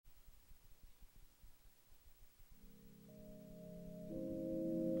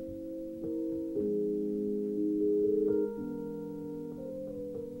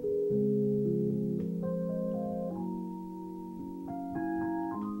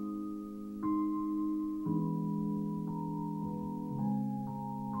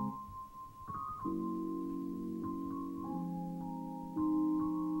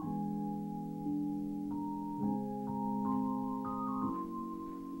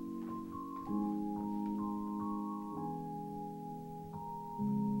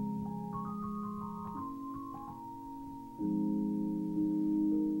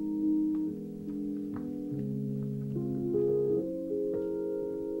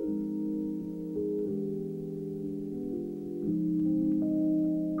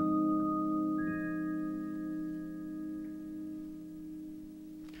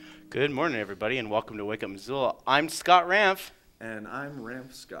Good morning, everybody, and welcome to Wake Up Missoula. I'm Scott Ramf. And I'm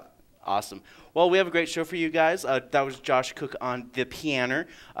Ramf Scott. Awesome. Well, we have a great show for you guys. That was Josh Cook on the piano.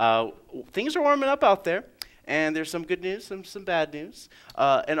 Things are warming up out there, and there's some good news and some bad news,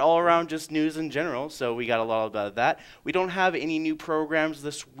 and all around just news in general, so we got a lot about that. We don't have any new programs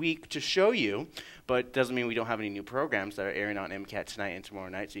this week to show you, but doesn't mean we don't have any new programs that are airing on MCAT tonight and tomorrow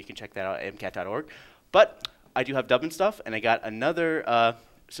night, so you can check that out at mcat.org. But I do have Dubbin Stuff, and I got another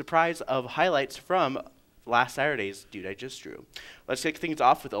surprise of highlights from last Saturday's DIJDrew. Let's kick things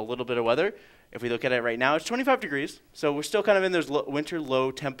off with a little bit of weather. If we look at it right now, it's 25 degrees, so we're still kind of in those winter low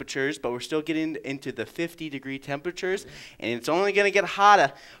temperatures, but we're still getting into the 50-degree temperatures, and it's only going to get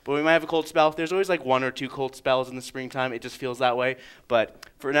hotter, but we might have a cold spell. There's always like one or two cold spells in the springtime. It just feels that way, but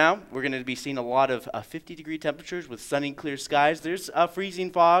for now, we're going to be seeing a lot of 50-degree temperatures with sunny, clear skies. There's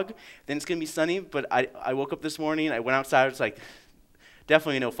freezing fog, then it's going to be sunny, but I woke up this morning, I went outside, it's like,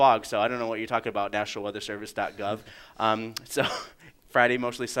 definitely no fog, so I don't know what you're talking about, nationalweatherservice.gov. So Friday,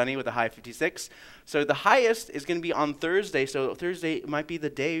 mostly sunny with a high of 56. So the highest is going to be on Thursday, so Thursday might be the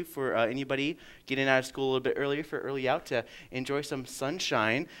day for anybody getting out of school a little bit earlier for early out to enjoy some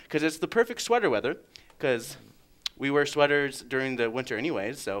sunshine, because it's the perfect sweater weather, because we wear sweaters during the winter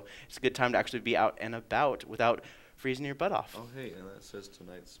anyways, so it's a good time to actually be out and about without freezing your butt off. Oh, hey, and that says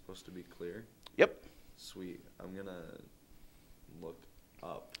tonight's supposed to be clear? Yep. Sweet. I'm going to look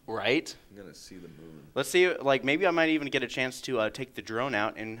up. Right? I'm going to see the moon. Let's see, like, maybe I might even get a chance to take the drone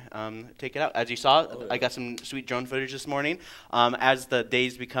out and take it out. As you saw, I got some sweet drone footage this morning. As the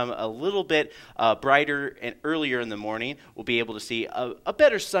days become a little bit brighter and earlier in the morning, we'll be able to see a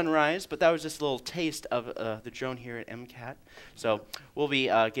better sunrise, but that was just a little taste of the drone here at MCAT. So we'll be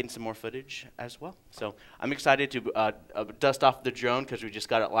getting some more footage as well. So I'm excited to dust off the drone because we just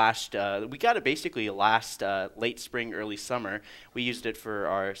got it we got it basically last late spring, early summer. We used it for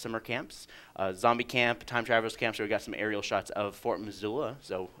our summer camps, zombie camp, time traverse camp, so we got some aerial shots of Fort Missoula.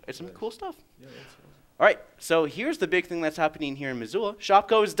 So it's some cool stuff. Yeah, that's awesome. All right, so here's the big thing that's happening here in Missoula.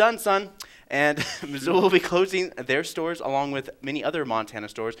 Shopko is done, son. And Missoula will be closing their stores along with many other Montana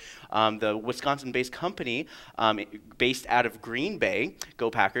stores. The Wisconsin-based company, based out of Green Bay, Go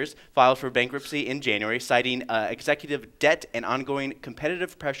Packers, filed for bankruptcy in January, citing executive debt and ongoing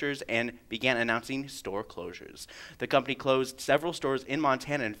competitive pressures, and began announcing store closures. The company closed several stores in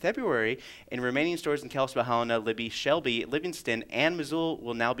Montana in February, and remaining stores in Kalispell, Helena, Libby, Shelby, Livingston, and Missoula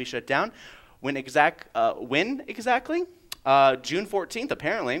will now be shut down. When exactly? June 14th,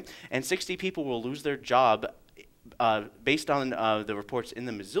 apparently, and 60 people will lose their job. Based on the reports in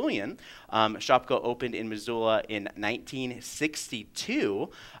the Missoulian, Shopko opened in Missoula in 1962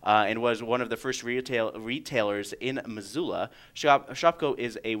 and was one of the first retailers in Missoula. Shopko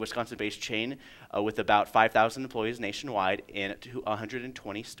is a Wisconsin-based chain with about 5,000 employees nationwide in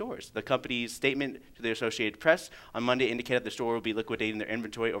 120 stores. The company's statement to the Associated Press on Monday indicated the store will be liquidating their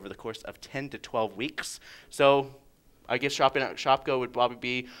inventory over the course of 10 to 12 weeks. So I guess shopping at Shopko would probably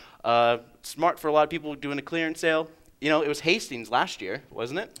be smart for a lot of people doing a clearance sale. You know, it was Hastings last year,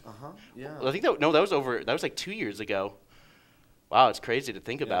 wasn't it? Yeah. I think that was like 2 years ago. Wow, it's crazy to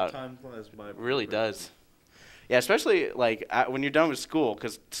think about. Time flies by. It really does. Yeah, especially like when you're done with school,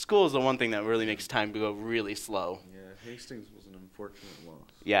 because school is the one thing that really makes time go really slow. Yeah, Hastings was an unfortunate loss.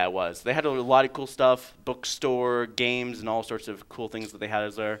 Yeah, it was. They had a lot of cool stuff, bookstore, games, and all sorts of cool things that they had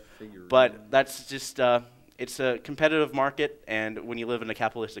as there. But that's just it's a competitive market, and when you live in a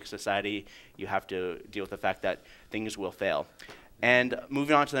capitalistic society, you have to deal with the fact that things will fail. And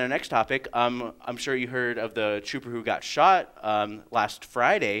moving on to the next topic, I'm sure you heard of the trooper who got shot last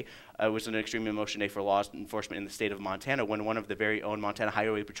Friday. It was an extremely emotional day for law enforcement in the state of Montana when one of the very own Montana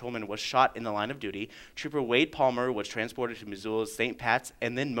Highway Patrolmen was shot in the line of duty. Trooper Wade Palmer was transported to Missoula's St. Pat's,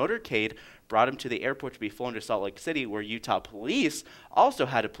 and then motorcade brought him to the airport to be flown to Salt Lake City, where Utah police also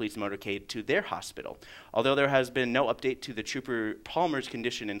had a police motorcade to their hospital. Although there has been no update to the trooper Palmer's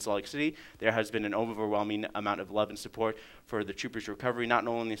condition in Salt Lake City, there has been an overwhelming amount of love and support for the trooper's recovery, not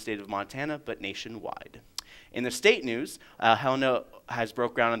only in the state of Montana, but nationwide. In the state news, Helena has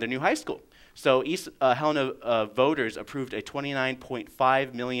broke ground on their new high school. So East Helena voters approved a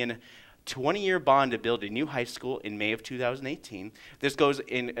 $29.5 million 20-year bond to build a new high school in May of 2018. This goes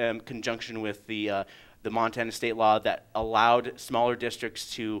in conjunction with the Montana state law that allowed smaller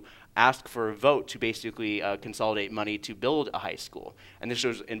districts to ask for a vote to basically consolidate money to build a high school. And this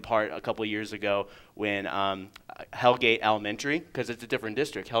was in part a couple of years ago when Hellgate Elementary, because it's a different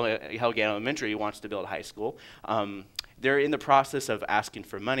district, Hellgate Elementary wants to build a high school. They're in the process of asking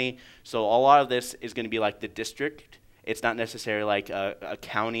for money, so a lot of this is going to be like the district It's not necessarily like a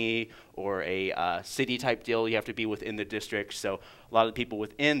county or a city type deal. You have to be within the district. So a lot of the people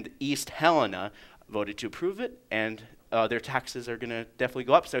within East Helena voted to approve it, and their taxes are going to definitely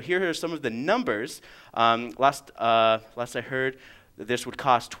go up. So here are some of the numbers. Last I heard, this would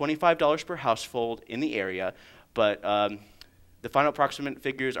cost $25 per household in the area, but the final approximate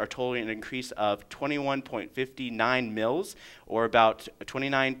figures are totaling an increase of 21.59 mils, or about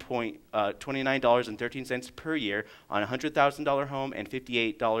 $29.13 per year on a $100,000 home, and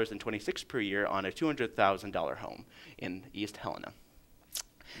 $58.26 per year on a $200,000 home in East Helena.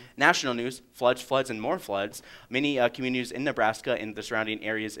 National news: floods, and more floods. Many communities in Nebraska and the surrounding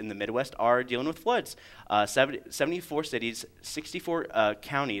areas in the Midwest are dealing with floods. 74 cities, 64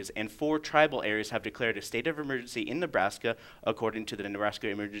 counties, and 4 tribal areas have declared a state of emergency in Nebraska, according to the Nebraska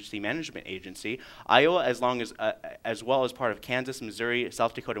Emergency Management Agency. Iowa, as well as part of Kansas, Missouri,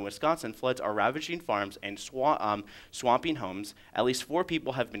 South Dakota, and Wisconsin, floods are ravaging farms and swamping homes. At least 4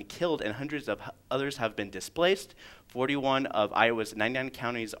 people have been killed, and hundreds of others have been displaced. 41 of Iowa's 99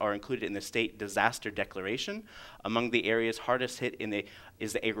 counties are included in the state disaster declaration. Among the areas hardest hit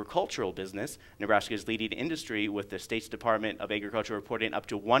is the agricultural business. Nebraska is leading industry, with the state's Department of Agriculture reporting up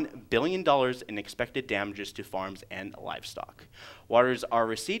to $1 billion in expected damages to farms and livestock. Waters are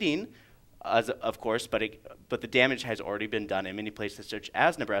receding, of course, but the damage has already been done, and many places such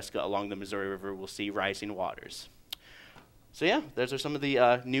as Nebraska along the Missouri River will see rising waters. So yeah, those are some of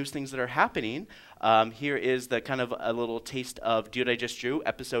the news things that are happening. Here is the kind of a little taste of Dude, I Just Drew,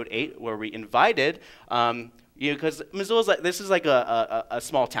 episode 8, where we invited, because Missoula's this is like a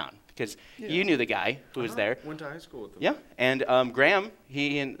small town, because you knew the guy who was there. Went to high school with him. Yeah, and Graham,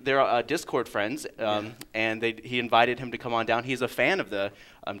 they're Discord friends, and he invited him to come on down. He's a fan of the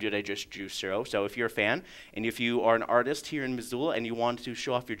Dude, I Just Drew show. So if you're a fan, and if you are an artist here in Missoula and you want to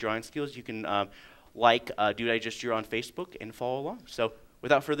show off your drawing skills, you can Dude, I Just Drew on Facebook and follow along. So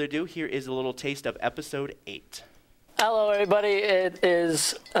without further ado, here is a little taste of episode 8. Hello, everybody. It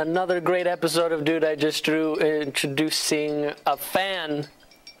is another great episode of Dude, I Just Drew, introducing a fan,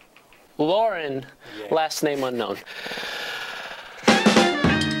 Lauren, last name unknown.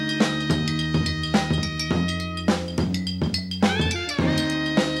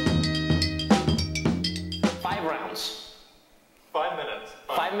 Five rounds. 5 minutes.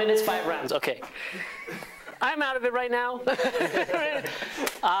 5 minutes, 5 rounds. Okay. I'm out of it right now.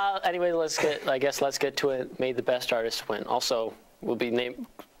 Anyway, let's get to it. May the best artist win. Also, we'll be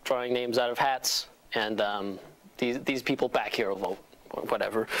drawing names out of hats, and these people back here will vote, or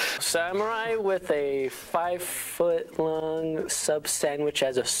whatever. Samurai with a 5-foot-long sub sandwich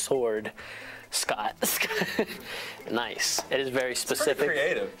as a sword. Scott. Nice. It is very specific. It's pretty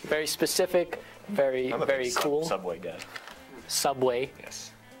creative. Very specific. Very cool. Subway guy. Subway.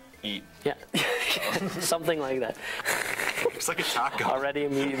 Yes. Eat. Yeah. Something like that. It's like a taco. Already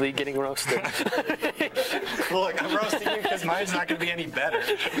immediately getting roasted. Look, I'm roasting you because mine's not going to be any better.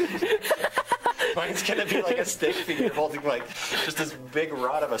 Mine's going to be like a stick figure holding like just this big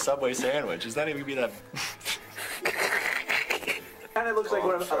rod of a Subway sandwich. It's not even going to be that. Kind of looks like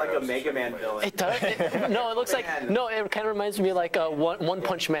a Mega Man villain. It does. No, it looks like It kind of reminds me like a One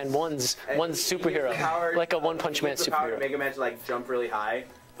Punch Man, one's superhero, like a One Punch Man superhero. Mega Man to like jump really high.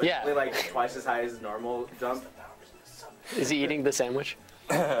 Yeah. Only like twice as high as normal jump. Is he eating the sandwich?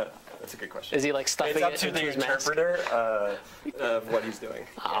 That's a good question. Is he like stuffing It's up it to into the his mask? interpreter of what he's doing.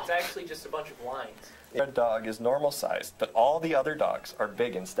 Oh. It's actually just a bunch of lines. A dog is normal sized, but all the other dogs are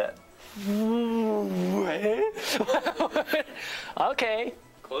big instead. Okay.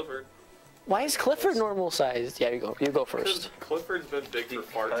 Clifford. Why is Clifford normal sized? Yeah, you go. You go first. Clifford's been big for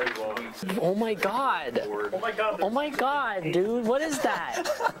far too long. Oh my God. Oh my God. Oh my God, dude. What is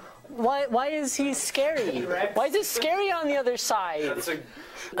that? Why is he scary? Why is it scary on the other side?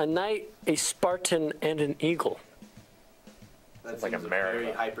 A knight, a Spartan, and an eagle. That's like America.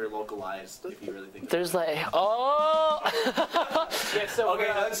 Very hyper localized, if you really think. There's like, oh. Yeah, so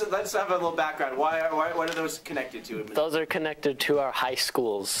Okay, let's have a little background. What are those connected to? Those are connected to our high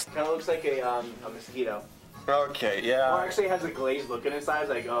schools. Kind of looks like a mosquito. Okay, yeah. Or actually has a glazed look in its eyes,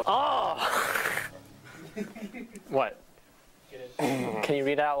 like oh. Oh. What? Can you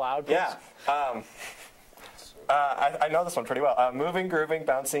read it out loud, please? Yeah. I know this one pretty well. Moving, grooving,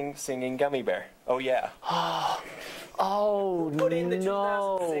 bouncing, singing, gummy bear. Oh yeah. Oh no.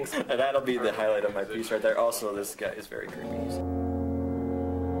 And that'll be the highlight of my piece right there. Also, this guy is very creepy.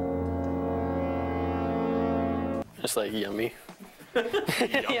 It's like yummy.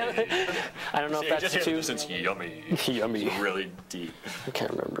 Yeah. I don't know if that's too It's yummy. yummy. It's really deep. I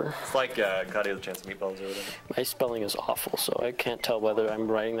can't remember. It's like Cloudy with a Chance of Meatballs or whatever. My spelling is awful, so I can't tell whether I'm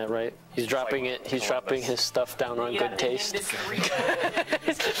writing that right. He's dropping it. He's dropping his stuff down on good taste. Yeah,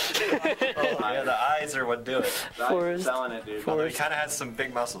 the eyes are what do it. Forrest. Selling it, dude. Although he kind of has some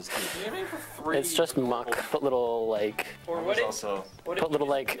big muscles too. It's just muck. Put little like Or There's also put little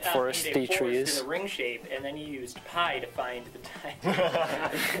like foresty trees. in a ring shape, and then you used pi to find the type.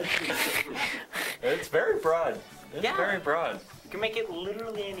 it's very broad. It's Yeah. very broad. You can make it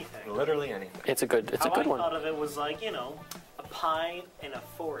literally anything. Literally anything. It's a good How I one. thought of it was like, you know, a pie and a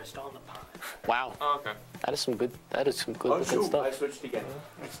forest on the pie. Wow. Oh, okay. That is some good looking I stuff. switched again.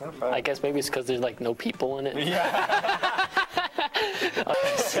 It's not bad. I guess maybe it's because there's like no people in it.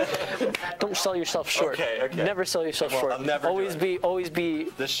 Don't sell yourself short. Okay. Never sell yourself Well, short. I'll never do always be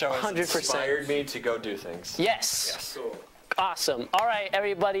This show has 100%. inspired me to go do things. Yes. Cool. Awesome. All right,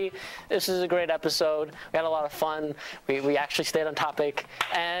 everybody. This is a great episode. We had a lot of fun. We actually stayed on topic.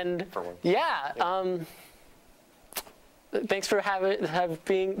 And For one. yeah, thanks for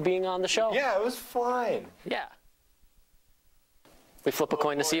being on the show. Yeah, it was fine. Yeah. We flip a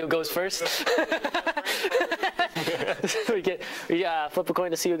coin to see who goes first. we flip a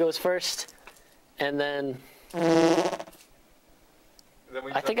coin to see who goes first, and then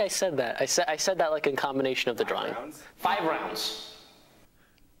I think I said that. I said that like in combination of the drawing. 5 rounds.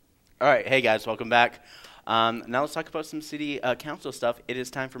 All right, hey guys, welcome back. Now let's talk about some city council stuff. It is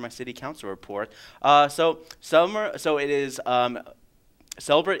time for my city council report. So it is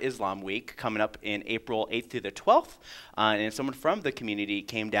Celebrate Islam Week coming up in April 8th through the 12th, and someone from the community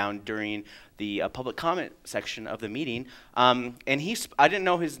came down during the public comment section of the meeting, and I didn't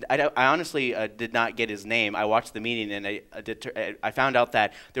know I honestly did not get his name. I watched the meeting, and I found out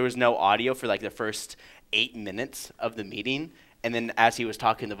that there was no audio for like the first 8 minutes of the meeting, and then as he was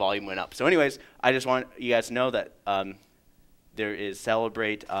talking, the volume went up. So anyways, I just want you guys to know that there is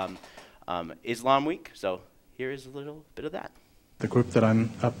Celebrate Islam Week, so here is a little bit of that. The group that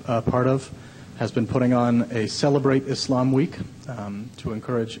I'm a part of has been putting on a Celebrate Islam Week to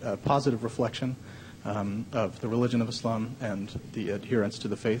encourage a positive reflection of the religion of Islam and the adherents to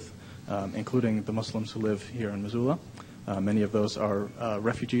the faith, including the Muslims who live here in Missoula. Many of those are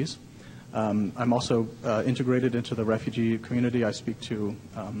refugees. I'm also integrated into the refugee community. I speak to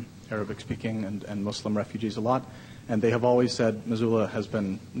Arabic-speaking and Muslim refugees a lot, and they have always said Missoula has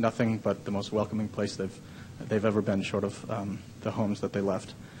been nothing but the most welcoming place they've ever been, short of the homes that they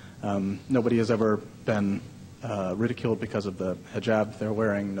left. Nobody has ever been ridiculed because of the hijab they're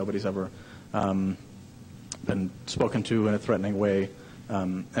wearing. Nobody's ever been spoken to in a threatening way.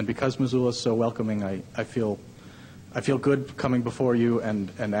 And because Missoula is so welcoming, I feel good coming before you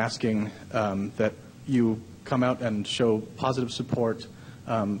and asking that you come out and show positive support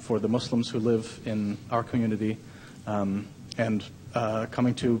for the Muslims who live in our community, and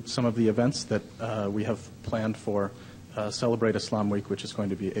coming to some of the events that we have planned for Celebrate Islam Week, which is going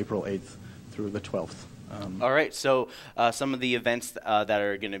to be April 8th through the 12th. All right, so some of the events that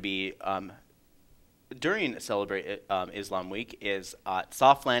are going to be during Celebrate Islam Week is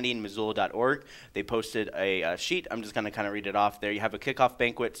softlandingmissoula.org. They posted a sheet. I'm just going to kind of read it off there. You have a kickoff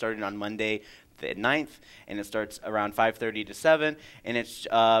banquet starting on Monday the 9th, and it starts around 5:30 to 7, and it's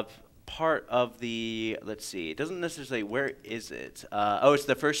part of the, let's see, it doesn't necessarily, where is it? It's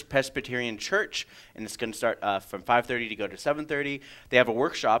the First Presbyterian Church, and it's going to start from 5:30 to go to 7:30. They have a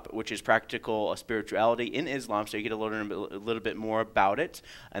workshop, which is practical spirituality in Islam, so you get to learn a little bit more about it,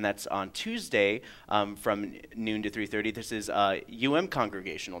 and that's on Tuesday from noon to 3:30. This is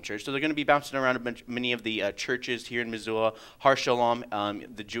Congregational Church, so they're going to be bouncing around many of the churches here in Missoula. Har Shalom,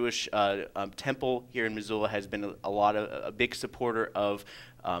 the Jewish temple here in Missoula, has been a big supporter of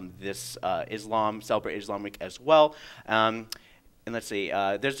this Celebrate Islam Week as well. And let's see,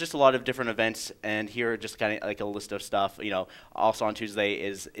 there's just a lot of different events, and here are just kind of like a list of stuff. Also on Tuesday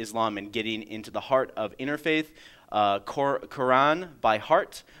is Islam and Getting into the Heart of Interfaith, Quran by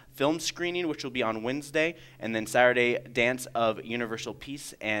Heart, film screening, which will be on Wednesday, and then Saturday, Dance of Universal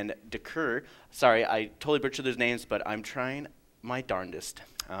Peace and Dekur. Sorry, I totally butchered those names, but I'm trying my darndest.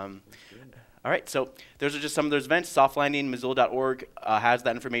 All right, so those are just some of those events. Softlandingmissoula.org has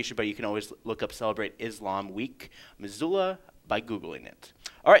that information, but you can always look up Celebrate Islam Week Missoula by Googling it.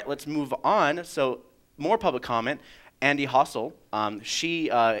 All right, let's move on. So more public comment. Andy Hossel, she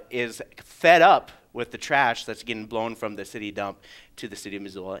is fed up with the trash that's getting blown from the city dump to the city of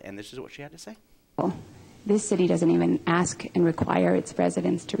Missoula, and this is what she had to say. This city doesn't even ask and require its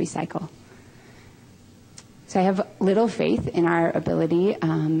residents to recycle. So I have little faith in our ability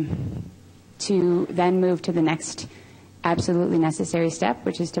to then move to the next absolutely necessary step,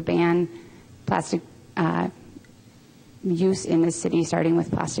 which is to ban plastic use in the city, starting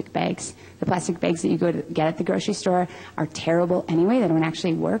with plastic bags. The plastic bags that you go to get at the grocery store are terrible anyway. They don't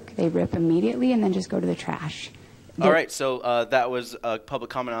actually work. They rip immediately and then just go to the trash. All right, so that was a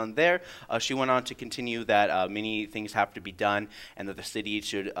public comment on there. She went on to continue that many things have to be done and that the city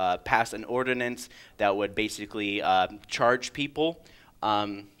should pass an ordinance that would basically charge people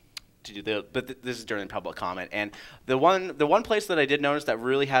to do this is during public comment. And the one place that I did notice that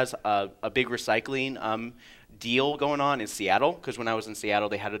really has a big recycling deal going on is Seattle, because when I was in Seattle,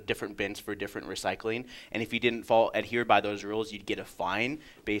 they had different bins for different recycling, and if you didn't adhere by those rules, you'd get a fine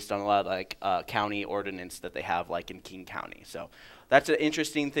based on a lot of county ordinance that they have, like in King County. So that's an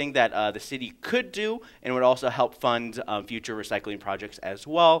interesting thing that the city could do, and would also help fund future recycling projects as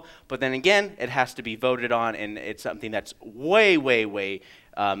well. But then again, it has to be voted on, and it's something that's way, way, way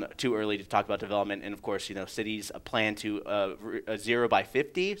too early to talk about development. And of course, you know, cities plan to zero by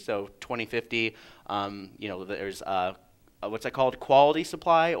 50, so 2050. You know, there's what's that called? Quality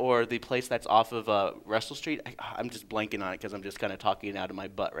Supply, or the place that's off of Russell Street. I'm just blanking on it because I'm just kind of talking out of my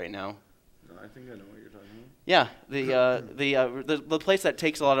butt right now. No, I think I know what you're talking about. Yeah, the place that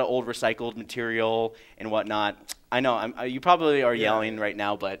takes a lot of old recycled material and whatnot. I know you probably are yelling right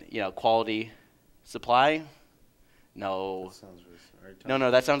now, but you know, Quality Supply. No. That sounds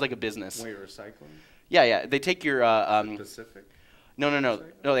No, that sounds like a business. Wait, recycling? Yeah. They take your Pacific? No.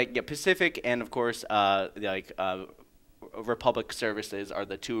 They get Pacific, and of course, Republic Services are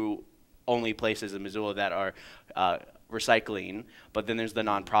the two only places in Missoula that are recycling. But then there's the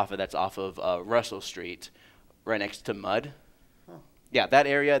nonprofit that's off of Russell Street, right next to Mud. Huh. Yeah, that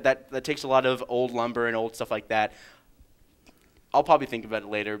area that takes a lot of old lumber and old stuff like that. I'll probably think about it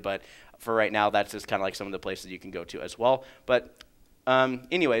later, but for right now, that's just kind of like some of the places you can go to as well. But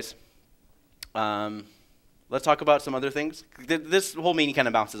anyways, let's talk about some other things. This whole meeting kind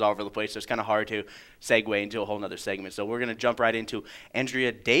of bounces all over the place, so it's kind of hard to segue into a whole nother segment. So we're going to jump right into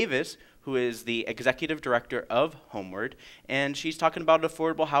Andrea Davis, who is the executive director of Homeward, and she's talking about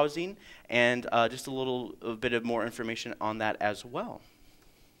affordable housing and just a bit of more information on that as well.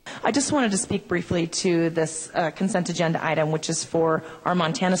 I just wanted to speak briefly to this consent agenda item, which is for our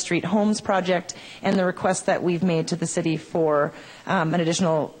Montana Street Homes project and the request that we've made to the city for an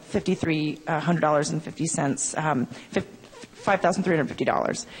additional $5,350,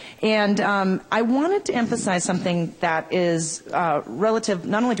 $5,350. And I wanted to emphasize something that is relative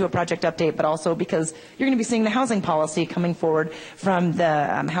not only to a project update, but also because you're going to be seeing the housing policy coming forward from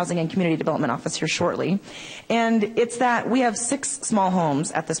the Housing and Community Development Office here shortly. And it's that we have 6 small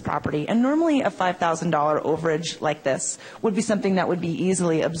homes at this property, and normally a $5,000 overage like this would be something that would be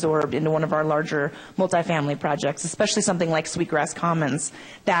easily absorbed into one of our larger multifamily projects, especially something like Sweetgrass Commons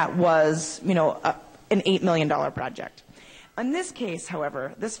that was, you know, an $8 million project. In this case,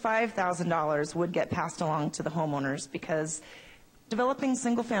 however, this $5,000 would get passed along to the homeowners because developing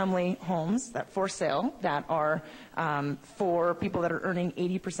single-family homes that for sale that are for people that are earning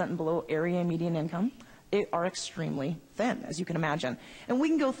 80% and below area median income are extremely thin, as you can imagine. And we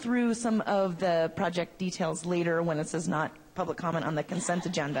can go through some of the project details later when it says not public comment on the consent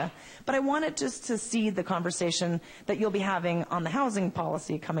agenda. But I wanted just to see the conversation that you'll be having on the housing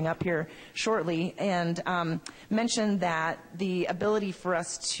policy coming up here shortly, and mention that the ability for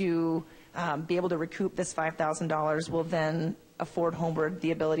us to be able to recoup this $5,000 will then afford Homeward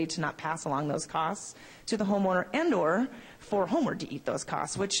the ability to not pass along those costs to the homeowner, and or for Homeward to eat those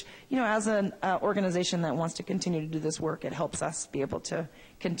costs, which, you know, as an organization that wants to continue to do this work, it helps us be able to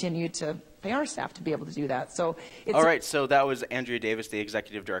continue to pay our staff to be able to do that. So it's all right, so that was Andrea Davis, the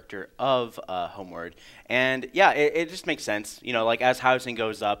executive director of Homeward. And yeah, it just makes sense. You know, like as housing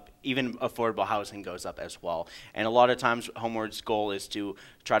goes up, even affordable housing goes up as well. And a lot of times Homeward's goal is to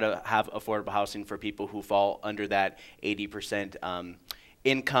try to have affordable housing for people who fall under that 80%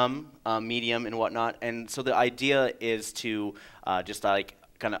 income medium and whatnot. And so the idea is to just like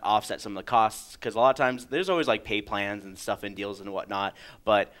kind of offset some of the costs, because a lot of times there's always like pay plans and stuff and deals and whatnot,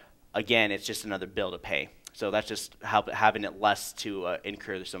 but again, it's just another bill to pay. So that's just having it less to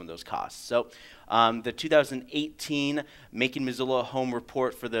incur some of those costs. So the 2018 Making Missoula Home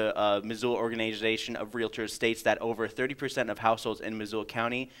Report for the Missoula Organization of Realtors states that over 30% of households in Missoula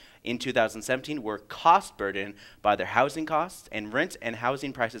County in 2017 were cost burdened by their housing costs, and rent and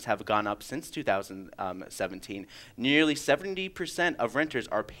housing prices have gone up since 2017. Nearly 70% of renters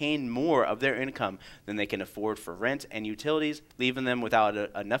are paying more of their income than they can afford for rent and utilities, leaving them without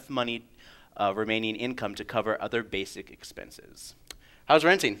enough money remaining income to cover other basic expenses. How's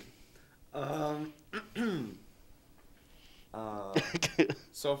renting?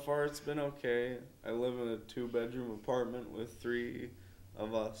 So far, it's been okay. I live in a 2-bedroom apartment with 3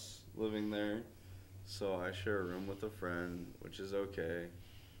 of us living there. So I share a room with a friend, which is okay.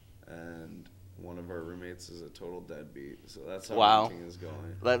 And one of our roommates is a total deadbeat. So that's how everything is going.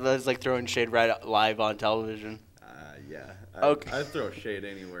 That's like throwing shade right live on television. Yeah. Okay. I throw shade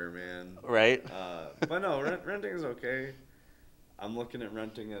anywhere, man. Right. But no, renting is okay. I'm looking at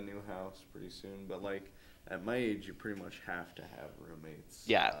renting a new house pretty soon. But like at my age, you pretty much have to have roommates.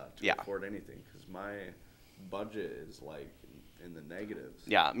 To afford anything, because my budget is like in the negatives.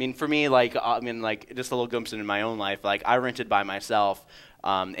 Yeah, I mean, for me, like, just a little glimpse into my own life. Like, I rented by myself,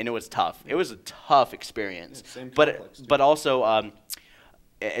 and it was tough. It was a tough experience. Yeah, same but also,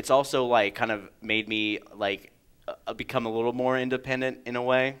 it's also like kind of made me like become a little more independent in a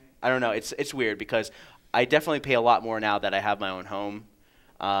way. I don't know. It's weird because I definitely pay a lot more now that I have my own home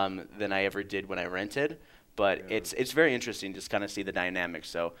than I ever did when I rented. But yeah, it's very interesting to just kind of see the dynamics.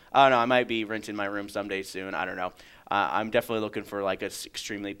 So I don't know. I might be renting my room someday soon. I don't know. I'm definitely looking for like an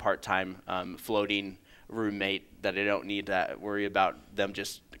extremely part-time floating roommate that I don't need to worry about them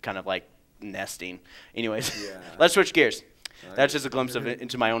just kind of like nesting. Anyways, let's switch gears. That's just a glimpse of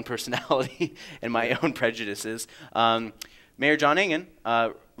into my own personality and my own prejudices. Mayor John Engen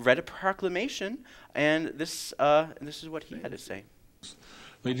read a proclamation, and this is what he had to say.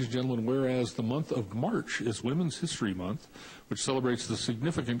 Ladies and gentlemen, whereas the month of March is Women's History Month, which celebrates the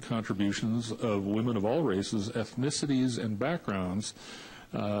significant contributions of women of all races, ethnicities, and backgrounds,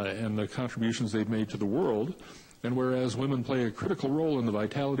 and the contributions they've made to the world, and whereas women play a critical role in the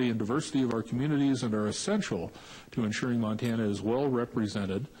vitality and diversity of our communities and are essential to ensuring Montana is well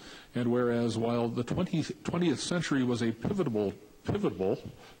represented, and whereas while the 20th century was a pivotal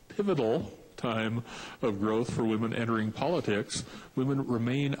time of growth for women entering politics, women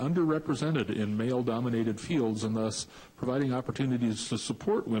remain underrepresented in male-dominated fields, and thus providing opportunities to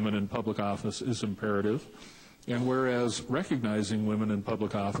support women in public office is imperative. And whereas recognizing women in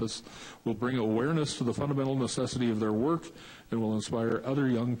public office will bring awareness to the fundamental necessity of their work and will inspire other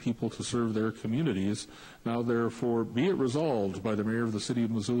young people to serve their communities, now therefore be it resolved by the Mayor of the City of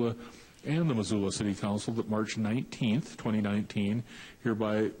Missoula and the Missoula City Council that March 19th, 2019,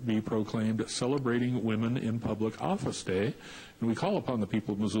 hereby be proclaimed Celebrating Women in Public Office Day. And we call upon the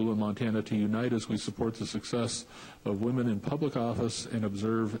people of Missoula and Montana to unite as we support the success of women in public office and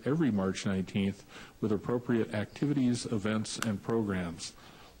observe every March 19th with appropriate activities, events, and programs,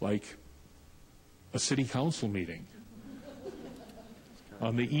 like a city council meeting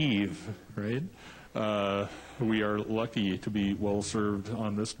on the eve, right? We are lucky to be well served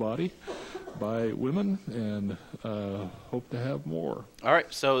on this body by women, and hope to have more. All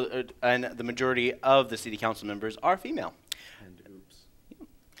right, so and the majority of the city council members are female. And oops.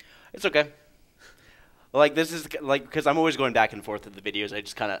 It's okay. Like, this is like, because I'm always going back and forth with the videos. I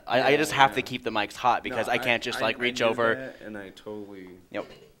just kind of I just have to keep the mics hot because I can't just like reach over. That, and I totally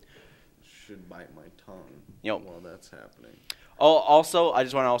should bite my tongue while that's happening. Oh, also, I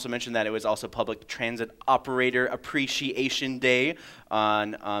just want to also mention that it was also Public Transit Operator Appreciation Day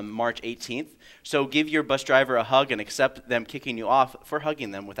on March 18th. So give your bus driver a hug and accept them kicking you off for hugging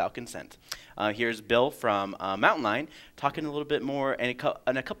them without consent. Here's Bill from Mountain Lion talking a little bit more and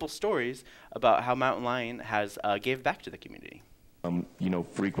a couple stories about how Mountain Lion has gave back to the community.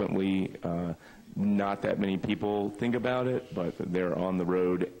 Frequently, not that many people think about it, but they're on the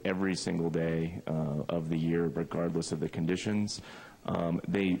road every single day of the year, regardless of the conditions.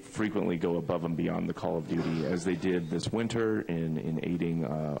 They frequently go above and beyond the call of duty, as they did this winter in aiding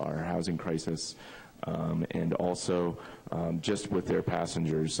our housing crisis, and also just with their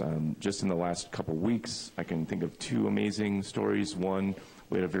passengers. Just in the last couple weeks, I can think of 2 amazing stories. One,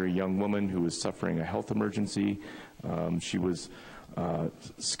 we had a very young woman who was suffering a health emergency. She was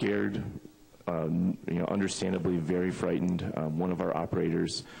scared, understandably very frightened. One of our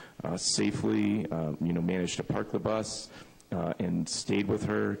operators safely, managed to park the bus and stayed with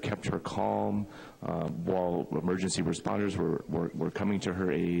her, kept her calm while emergency responders were coming to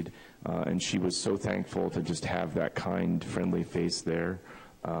her aid. And she was so thankful to just have that kind, friendly face there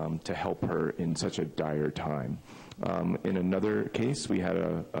to help her in such a dire time. In another case, we had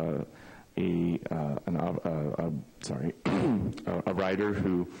a rider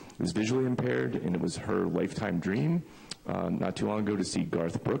who was visually impaired, and it was her lifetime dream not too long ago to see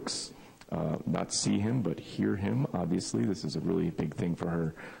Garth Brooks. Not see him, but hear him, obviously. This is a really big thing for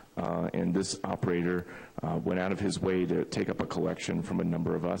her. And this operator went out of his way to take up a collection from a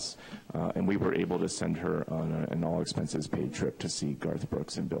number of us, and we were able to send her on an all-expenses-paid trip to see Garth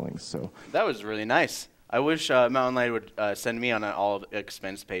Brooks in Billings. So that was really nice. I wish Mountain Lion would send me on an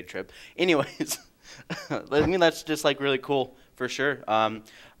all-expense-paid trip. Anyways, I mean, that's just like really cool for sure.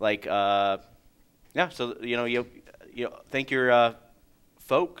 Yeah, so you thank your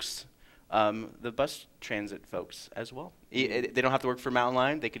folks, the bus transit folks as well. They don't have to work for Mountain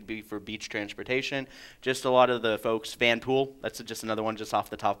Line. They could be for beach transportation. Just a lot of the folks. Van Pool, that's just another one just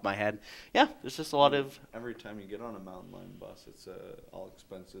off the top of my head. Yeah, there's just a lot of. Every time you get on a Mountain Line bus, it's a all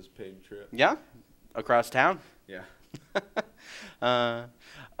expenses paid trip. Yeah, across town. Yeah. All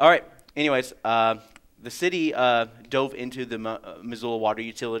right. Anyways, the city dove into the Missoula Water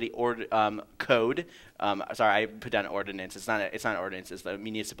Utility code. Sorry, I put down ordinance. It's not an ordinance. It's the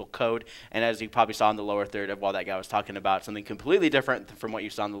municipal code. And as you probably saw in the lower third of while that guy was talking about something completely different from what you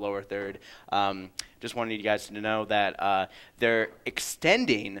saw in the lower third, just wanted you guys to know that they're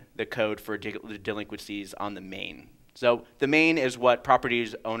extending the code for delinquencies on the main. So the main is what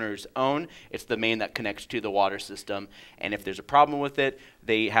properties owners own. It's the main that connects to the water system. And if there's a problem with it,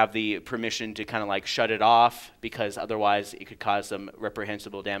 they have the permission to kind of like shut it off, because otherwise it could cause some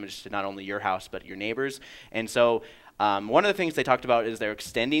reprehensible damage to not only your house but your neighbors. And so one of the things they talked about is they're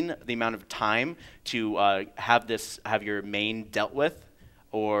extending the amount of time to have your main dealt with,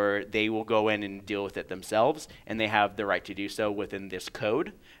 or they will go in and deal with it themselves, and they have the right to do so within this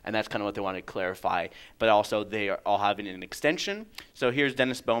code. And that's kind of what they want to clarify. But also, they are all having an extension. So here's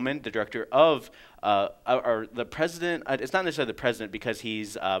Dennis Bowman, the director of, or the president. It's not necessarily the president because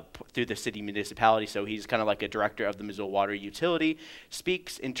he's through the city municipality, so he's kind of like a director of the Missoula Water Utility,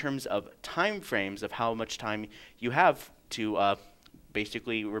 speaks in terms of time frames of how much time you have to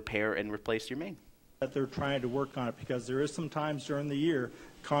basically repair and replace your main. That they're trying to work on it, because there is some times during the year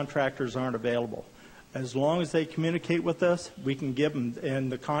contractors aren't available. As long as they communicate with us, we can give them, and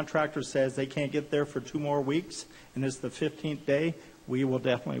the contractor says they can't get there for 2 more weeks, and it's the 15th day, we will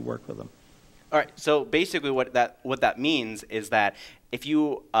definitely work with them. All right, so basically what that means is that if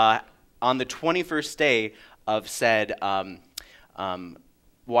you, on the 21st day of said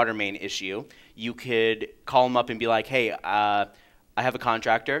water main issue, you could call them up and be like, hey, I have a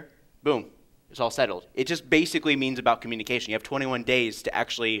contractor, boom. It's all settled. It just basically means about communication. You have 21 days to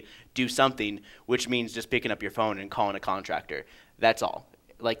actually do something, which means just picking up your phone and calling a contractor. That's all.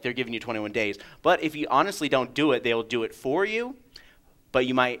 Like, they're giving you 21 days. But if you honestly don't do it, they'll do it for you, but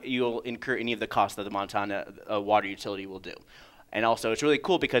you'll incur any of the costs that the Montana Water Utility will do. And also, it's really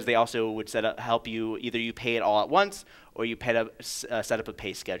cool because they also would help you, either you pay it all at once or you set up a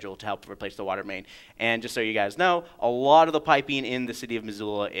pay schedule to help replace the water main. And just so you guys know, a lot of the piping in the city of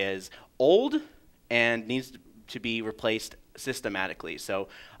Missoula is old and needs to be replaced systematically. So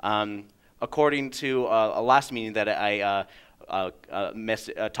according to a last meeting that I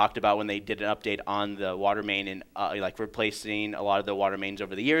talked about when they did an update on the water main and like replacing a lot of the water mains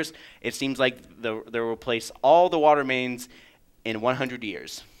over the years, it seems like they'll replace all the water mains in 100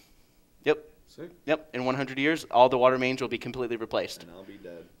 years. Yep. Sick. Yep. In 100 years, all the water mains will be completely replaced. And I'll be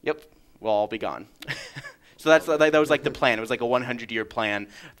dead. Yep. We'll all be gone. So that was like the plan. It was like a 100-year plan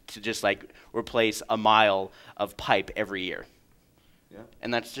to just like replace a mile of pipe every year. Yeah.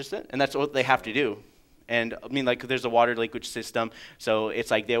 And that's just it. And that's what they have to do. And I mean, like, there's a water leakage system, so it's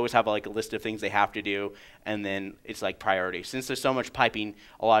like they always have like a list of things they have to do, and then it's like priority. Since there's so much piping,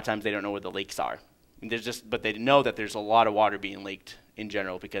 a lot of times they don't know where the leaks are. But they know that there's a lot of water being leaked in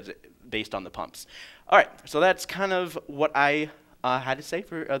general based on the pumps. All right, so that's kind of what I had to say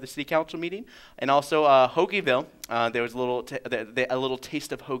for the city council meeting, and also Hoagieville. There was a little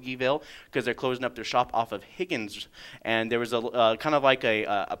taste of Hoagieville because they're closing up their shop off of Higgins, and there was a kind of like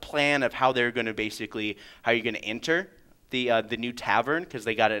a plan of how they're going to basically how you're going to enter the new tavern, because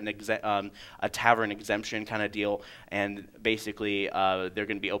they got a tavern exemption kind of deal, and basically they're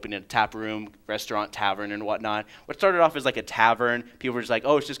going to be opening a tap room, restaurant, tavern, and whatnot. What started off as like a tavern, people were just like,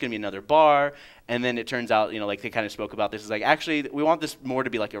 oh, it's just going to be another bar, and then it turns out, like they kind of spoke about this, is like, actually, we want this more to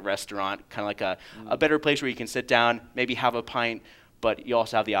be like a restaurant, kind of like a better place where you can sit down, maybe have a pint, but you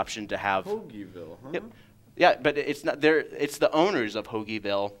also have the option to have Hoagieville, huh? Yep. Yeah, but it's not there. It's the owners of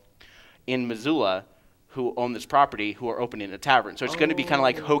Hoagieville in Missoula who own this property who are opening a tavern. So it's going to be kind of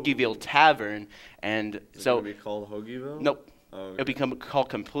like Hoagieville Tavern. And is it going to be called Hoagieville? Nope. Oh, okay. It'll become called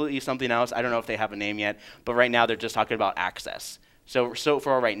completely something else. I don't know if they have a name yet, but right now they're just talking about access. So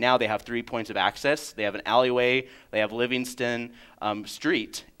far right now they have 3 points of access. They have an alleyway, they have Livingston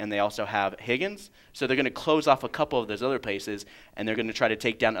Street, and they also have Higgins. So they're going to close off a couple of those other places, and they're going to try to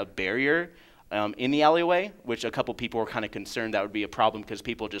take down a barrier in the alleyway, which a couple people were kind of concerned that would be a problem because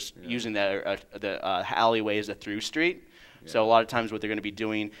people just using the alleyway as a through street. Yeah. So a lot of times what they're going to be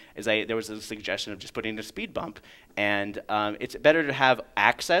doing is there was a suggestion of just putting a speed bump. And it's better to have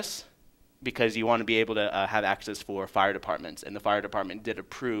access because you want to be able to have access for fire departments. And the fire department did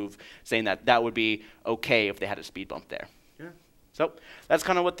approve, saying that that would be okay if they had a speed bump there. Yeah. So that's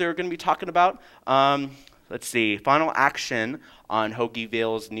kind of what they're going to be talking about. Let's see. Final action on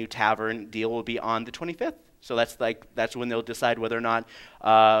Hoagieville's new tavern deal will be on the 25th. So that's when they'll decide whether or not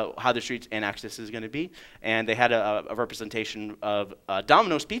how the streets and access is going to be. And they had a representation of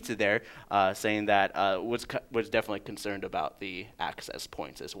Domino's Pizza there, saying that was definitely concerned about the access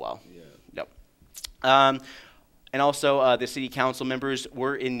points as well. Yeah. Yep. And also, the city council members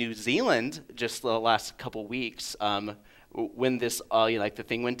were in New Zealand just the last couple weeks when this the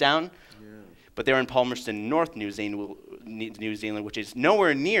thing went down. Yeah. But they're in Palmerston North, New Zealand, which is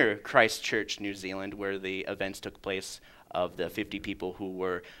nowhere near Christchurch, New Zealand, where the events took place of the 50 people who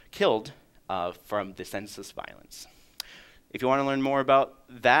were killed from the census violence. If you want to learn more about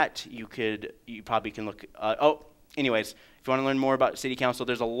that, you probably can look. Anyways, if you want to learn more about City Council,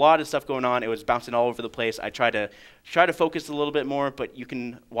 there's a lot of stuff going on. It was bouncing all over the place. I try to focus a little bit more, but you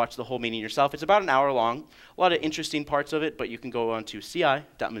can watch the whole meeting yourself. It's about an hour long. A lot of interesting parts of it, but you can go on to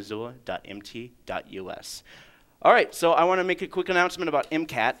ci.missoula.mt.us. All right, so I want to make a quick announcement about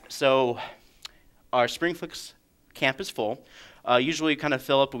MCAT. So our Springflix camp is full. Usually we kind of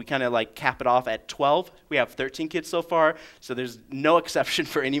fill up, but we kind of cap it off at 12. We have 13 kids so far, so there's no exception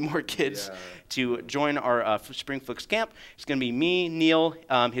for any more kids to join our Springflix camp. It's going to be me, Neil,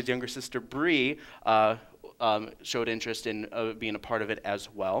 his younger sister Bree showed interest in being a part of it as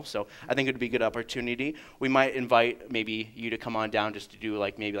well. So I think it would be a good opportunity. We might invite maybe you to come on down just to do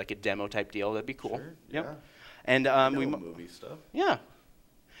maybe a demo type deal. That'd be cool. Sure, yeah. And we movie stuff. Yeah.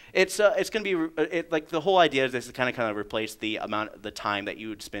 It's going to be the whole idea is this is kind of replace the time that you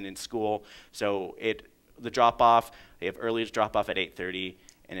would spend in school. So the drop off, they have earliest drop off at 8:30,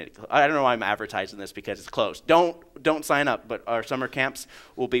 and I don't know why I'm advertising this because it's closed. Don't sign up, but our summer camps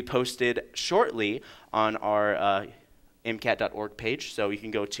will be posted shortly on our MCAT.org page. So you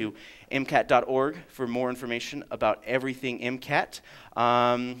can go to MCAT.org for more information about everything MCAT.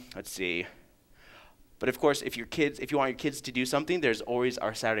 Let's see. But of course, if you want your kids to do something, there's always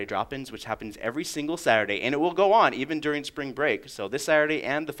our Saturday drop-ins, which happens every single Saturday, and it will go on even during spring break. So this Saturday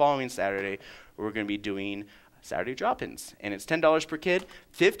and the following Saturday, we're going to be doing Saturday drop-ins, and it's $10 per kid,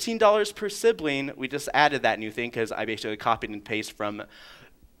 $15 per sibling. We just added that new thing because I basically copied and pasted from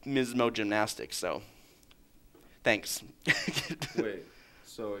Ms. Mo Gymnastics. So, thanks. Wait,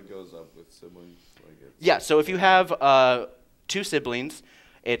 so it goes up with siblings? Yeah. So if you have 2 siblings,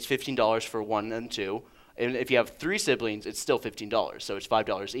 it's $15 for 1 and 2. And if you have 3 siblings, it's still $15. So it's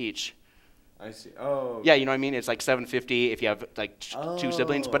 $5 each. I see. Oh. Yeah, you know what I mean? It's $7.50 if you have 2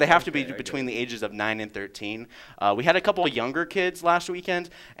 siblings, but they have to be between the ages of 9 and 13. We had a couple of younger kids last weekend,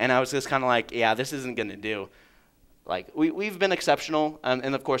 and I was just kind of yeah, this isn't going to do. We've been exceptional,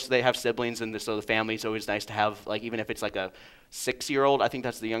 and of course they have siblings, and so the family's always nice to have, even if it's a 6-year-old. I think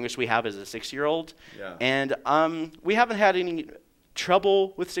that's the youngest we have is a 6-year-old. Yeah. And we haven't had any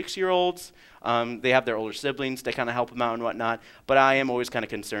trouble with 6-year-olds. They have their older siblings to kind of help them out and whatnot, but I am always kind of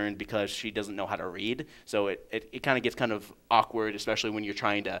concerned because she doesn't know how to read, so it kind of gets kind of awkward, especially when you're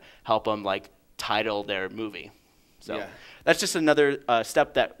trying to help them title their movie. So that's just another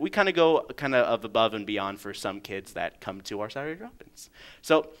step that we kind of go of above and beyond for some kids that come to our Saturday drop-ins.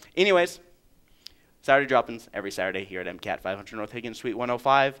 So anyways, Saturday drop-ins every Saturday here at MCAT 500 North Higgins, Suite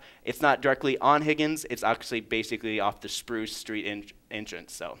 105. It's not directly on Higgins. It's actually basically off the Spruce Street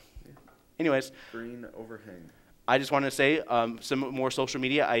entrance. So, anyways, green overhang. I just want to say some more social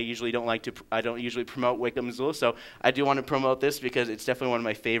media. I don't usually promote Wake Up Missoula, so I do want to promote this because it's definitely one of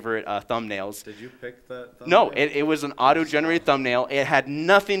my favorite thumbnails. Did you pick that thumbnail? No, it was an auto-generated thumbnail. It had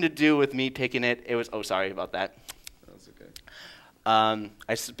nothing to do with me picking it. It was. Oh, sorry about that.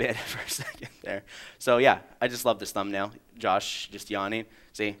 I spit for a second there. So yeah, I just love this thumbnail. Josh just yawning.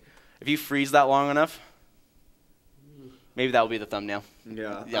 See, if you freeze that long enough, maybe that will be the thumbnail.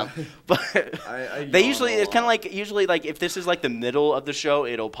 Yeah. Yeah. But they usually, it's kind of usually if this is the middle of the show,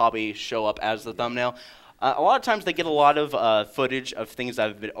 it'll probably show up as the thumbnail. A lot of times they get a lot of footage of things that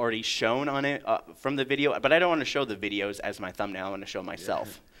have been already shown on it from the video, but I don't want to show the videos as my thumbnail. I want to show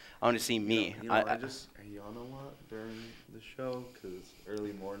myself. I want to see me. I yawn a lot during the show because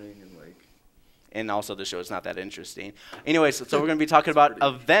early morning and also the show is not that interesting. Anyways, so we're going to be talking about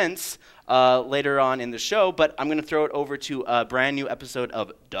events later on in the show, but I'm going to throw it over to a brand new episode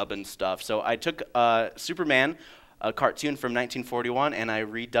of Dubbin Stuff. So I took Superman, a cartoon from 1941, and I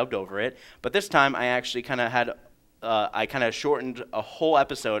redubbed over it. But this time I actually kind of had, I kind of shortened a whole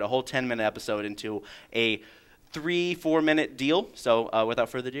episode, a whole 10-minute episode into a 3-4 minute deal. So without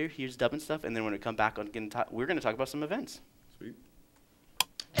further ado, here's Dubbin Stuff, and then when we come back, we're going to talk about some events. Sweet.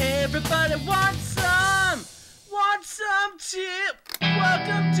 Everybody wants some tip.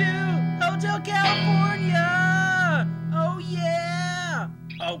 Welcome to Hotel California. Oh yeah!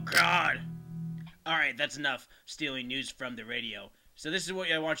 Oh, God. All right, that's enough stealing news from the radio. So this is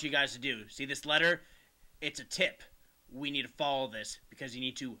what I want you guys to do. See this letter? It's a tip. We need to follow this because you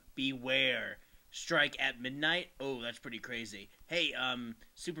need to beware. Strike at midnight? Oh, that's pretty crazy. Hey,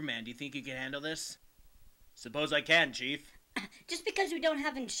 Superman, do you think you can handle this? Suppose I can, Chief. Just because we don't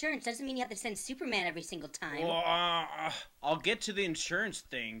have insurance doesn't mean you have to send Superman every single time. Well, I'll get to the insurance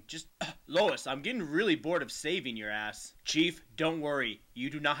thing. Just, Lois, I'm getting really bored of saving your ass. Chief, don't worry. You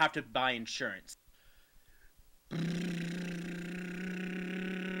do not have to buy insurance. I'm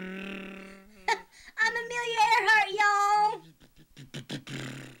Amelia Earhart, y'all!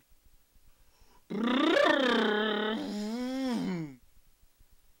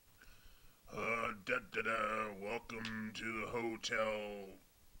 Welcome to the hotel.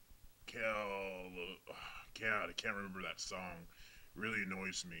 God, I can't remember that song. It really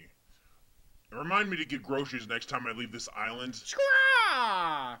annoys me. Remind me to get groceries next time I leave this island.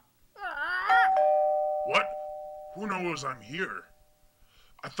 Scraw! What? Who knows I'm here?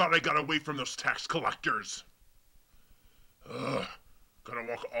 I thought I got away from those tax collectors. Ugh. Gotta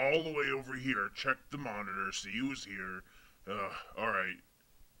walk all the way over here, check the monitor, see who's here. Alright.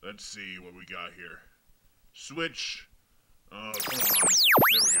 Let's see what we got here. Switch. Come on.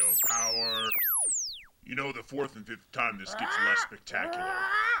 There we go. Power. You know, the fourth and fifth time this gets less spectacular.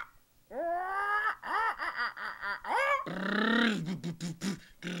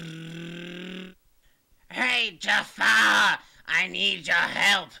 Hey, Jafar! I need your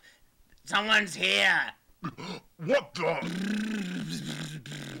help. Someone's here. What the?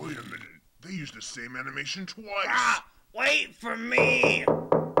 Wait a minute. They used the same animation twice. Wait for me.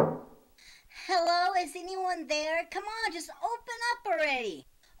 Hello, is anyone there? Come on, just open up already.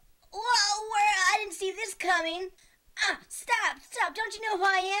 Whoa, I didn't see this coming. Stop. Don't you know who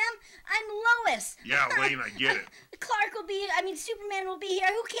I am? I'm Lois. Yeah, Lane, I get it. Superman will be here.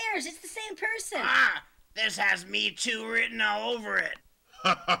 Who cares? It's the same person. This has Me Too written all over it.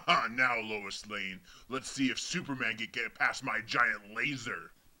 Now, Lois Lane, let's see if Superman can get past my giant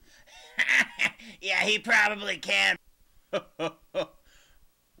laser. Yeah, he probably can.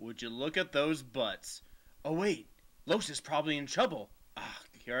 Would you look at those butts? Oh, wait. Lois is probably in trouble.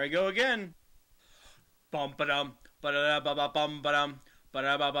 Here I go again. Bum-ba-dum, ba-da-da-ba-ba-bum-ba-dum,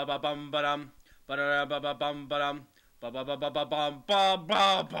 ba-da-ba-ba-ba-bum-ba-dum, ba-da-da-ba-ba-bum-ba-dum,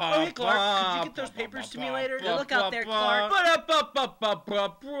 ba-ba-ba-ba-bum-ba-bum. Oh, hey, Clark, could you get those papers to me later? Yeah, look out there, Clark.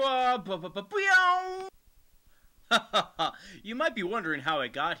 You might be wondering how I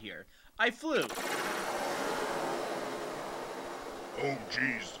got here. I flew. Oh,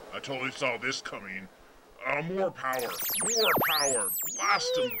 jeez. I totally saw this coming. More power. More power.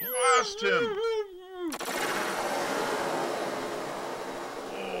 Blast him. Blast him.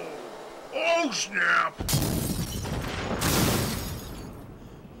 Oh, snap.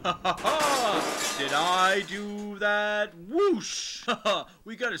 Did I do that? Whoosh!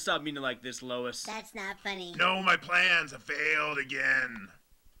 We gotta stop meaning like this, Lois. That's not funny. No, my plans have failed again.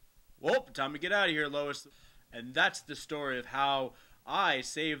 Well, time to get out of here, Lois. And that's the story of how I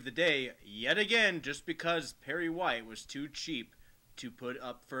saved the day yet again just because Perry White was too cheap to put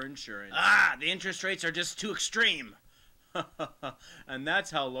up for insurance. The interest rates are just too extreme. And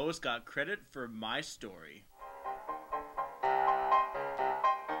that's how Lois got credit for my story.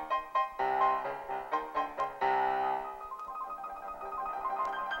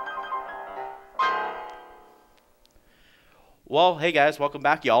 Well, hey guys, welcome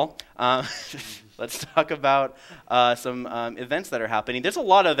back, y'all. Let's talk about some events that are happening. There's a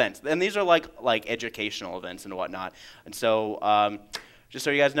lot of events, and these are like educational events and whatnot. And so, just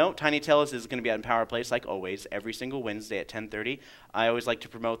so you guys know, Tiny Tales is going to be at Empower Place, like always, every single Wednesday at 10:30. I always like to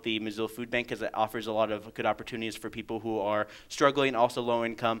promote the Missoula Food Bank because it offers a lot of good opportunities for people who are struggling, also low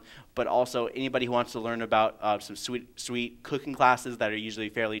income, but also anybody who wants to learn about some sweet cooking classes that are usually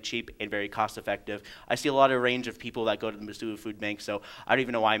fairly cheap and very cost effective. I see a lot of range of people that go to the Missoula Food Bank, so I don't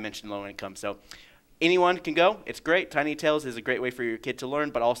even know why I mentioned low income. So anyone can go. It's great. Tiny Tales is a great way for your kid to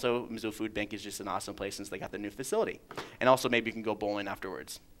learn, but also Missoula Food Bank is just an awesome place since they got the new facility. And also maybe you can go bowling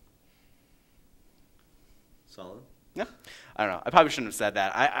afterwards. Solid. Yeah. I don't know. I probably shouldn't have said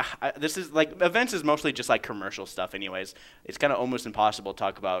that. This is like, events is mostly just like commercial stuff anyways. It's kind of almost impossible to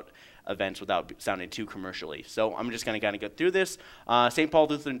talk about events without sounding too commercially. So I'm just going to kind of go through this. St. Paul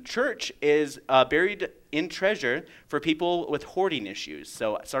Lutheran Church is buried in treasure for people with hoarding issues.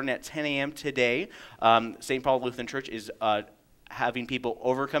 So starting at 10 a.m. today, St. Paul Lutheran Church is having people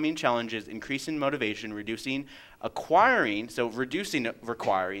overcoming challenges, increasing motivation, reducing acquiring, so reducing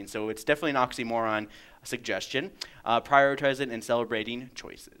requiring. So it's definitely an oxymoron suggestion, prioritizing and celebrating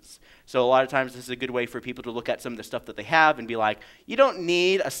choices. So a lot of times this is a good way for people to look at some of the stuff that they have and be like, you don't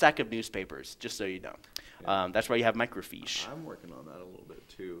need a stack of newspapers, just so you know. Yeah. That's why you have microfiche. I'm working on that a little bit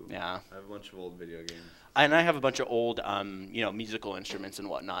too. Yeah. I have a bunch of old video games. And I have a bunch of old, musical instruments and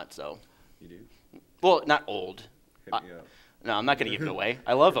whatnot, so. You do? Well, not old. Hit me up. No, I'm not going to give it away.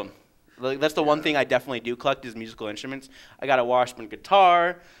 I love them. Like, that's the one thing I definitely do collect is musical instruments. I got a Washburn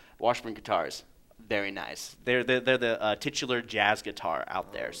guitar. Washburn guitars, very nice. They're the titular jazz guitar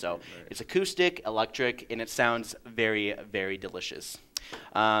out there. So it's acoustic, electric, and it sounds very, very delicious.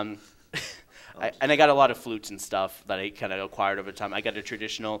 And I got a lot of flutes and stuff that I kind of acquired over time. I got a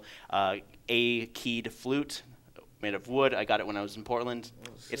traditional A-keyed flute made of wood. I got it when I was in Portland.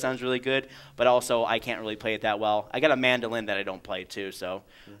 Oh, it sounds really good, but also I can't really play it that well. I got a mandolin that I don't play too, so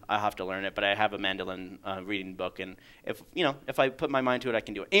I'll have to learn it, but I have a mandolin reading book, and if I put my mind to it, I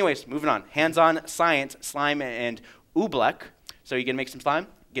can do it. Anyways, moving on. Hands-on science, slime and oobleck. So you gonna make some slime?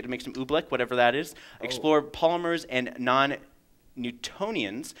 Get to make some oobleck, whatever that is. Oh. Explore polymers and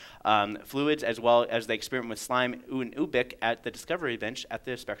non-Newtonians fluids, as well as they experiment with slime and oobic at the Discovery Bench at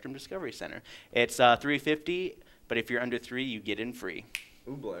the Spectrum Discovery Center. It's $3.50. But if you're under 3, you get in free.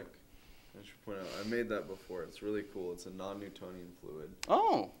 Oobleck, I should point out, I made that before. It's really cool. It's a non-Newtonian fluid.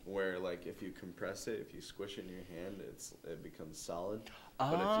 Oh. Where, like, if you compress it, if you squish it in your hand, it becomes solid.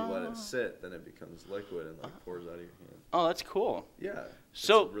 But if you let it sit, then it becomes liquid and, like, pours out of your hand. Oh, that's cool. Yeah.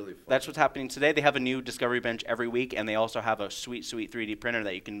 So really fun. That's what's happening today. They have a new Discovery Bench every week, and they also have a sweet, sweet 3D printer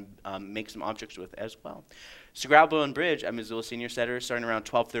that you can make some objects with as well. Scrabble and Bridge at Missoula Senior Center, starting around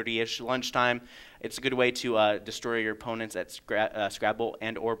 12:30-ish lunchtime. It's a good way to destroy your opponents at Scrabble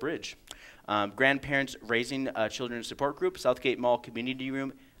and or Bridge. Grandparents Raising Children Support Group, Southgate Mall Community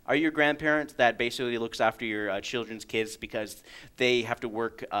Room. Are you a grandparent that basically looks after your children's kids because they have to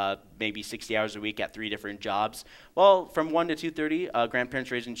work maybe 60 hours a week at 3 different jobs? Well, from 1 to 2:30, Grandparents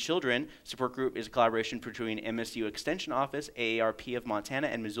Raising Children Support Group is a collaboration between MSU Extension Office, AARP of Montana,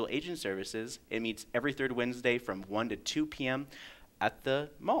 and Missoula Aging Services. It meets every 3rd Wednesday from 1 to 2 p.m. at the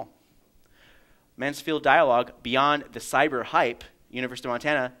mall. Mansfield Dialogue, Beyond the Cyber Hype, University of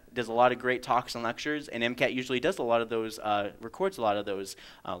Montana does a lot of great talks and lectures, and MCAT usually does a lot of those, records a lot of those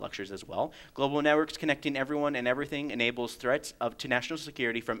lectures as well. Global networks connecting everyone and everything enables threats to national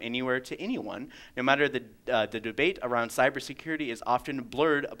security from anywhere to anyone. No matter the debate around cybersecurity is often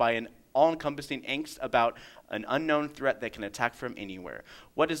blurred by an all-encompassing angst about an unknown threat that can attack from anywhere.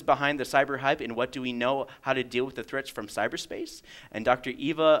 What is behind the cyber hype, and what do we know how to deal with the threats from cyberspace? And Dr.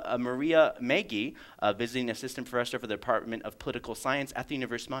 Eva Maria Maggie, visiting assistant professor for the Department of Political Science at the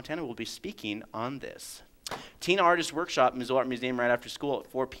University of Montana, will be speaking on this. Teen Artist Workshop, Missoula Art Museum, right after school at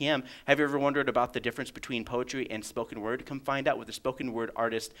 4 p.m. Have you ever wondered about the difference between poetry and spoken word? Come find out with the spoken word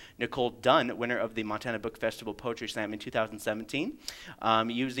artist Nicole Dunn, winner of the Montana Book Festival Poetry Slam in 2017.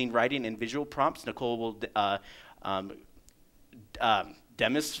 Using writing and visual prompts, Nicole will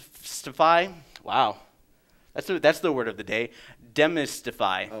demystify. Wow. That's the word of the day.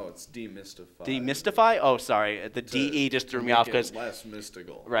 Demystify. Oh, it's demystify. Demystify? Oh, sorry. The DE just threw me off because less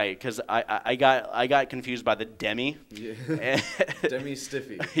mystical. Right, because I got confused by the demi. Yeah.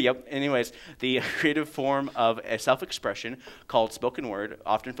 Demi-stiffy. Yep. Anyways, the creative form of a self-expression called spoken word,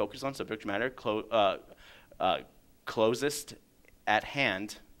 often focused on subject matter closest at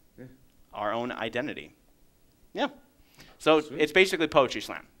hand, our own identity. Yeah. So it's basically Poetry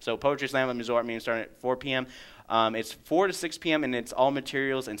Slam. So Poetry Slam at Missoula Art Museum starting at 4 p.m. It's 4 to 6 p.m. and it's all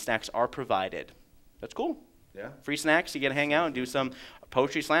materials and snacks are provided. That's cool. Yeah. Free snacks. You get to hang out and do some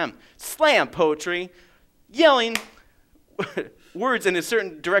Poetry Slam. Slam poetry, yelling words in a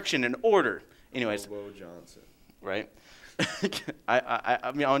certain direction and order. Anyways. Bobo Johnson. Right.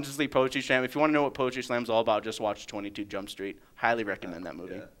 I mean, honestly, Poetry Slam. If you want to know what Poetry Slam's all about, just watch 22 Jump Street. Highly recommend that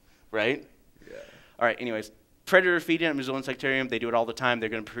movie. Yeah. Right. Yeah. All right. Anyways. Predator feeding at Missoula Insectarium, they do it all the time. They're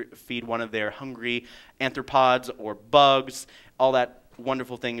going to feed one of their hungry arthropods or bugs, all that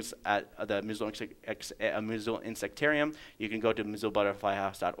wonderful things at the Missoula Insectarium. You can go to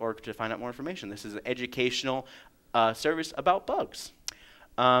MissoulaButterflyHouse.org to find out more information. This is an educational service about bugs.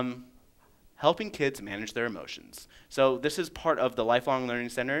 Helping kids manage their emotions. So this is part of the Lifelong Learning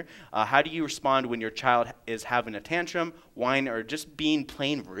Center. How do you respond when your child is having a tantrum, whine, or just being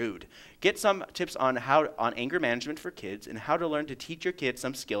plain rude? Get some tips on anger management for kids and how to learn to teach your kids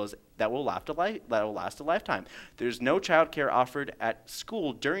some skills that will last a lifetime. There's no child care offered at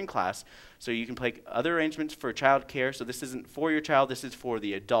school during class, so you can make other arrangements for child care. So this isn't for your child, this is for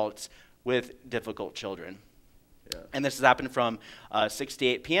the adults with difficult children. And this is happening from 6 to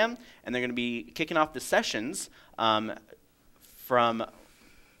 8 p.m. And they're going to be kicking off the sessions from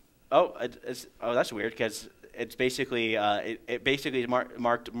that's weird because it's basically it basically is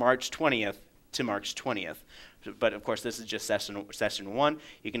marked March 20th to March 20th. But of course, this is just session 1.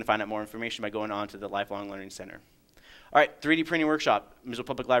 You can find out more information by going on to the Lifelong Learning Center. All right, 3D printing workshop. Missoula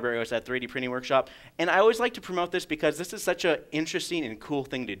Public Library always had 3D printing workshop. And I always like to promote this because this is such an interesting and cool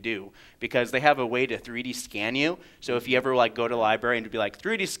thing to do because they have a way to 3D scan you. So if you ever like go to the library and be like,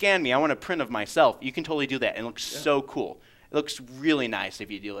 3D scan me, I want a print of myself, you can totally do that. And it looks so cool. It looks really nice if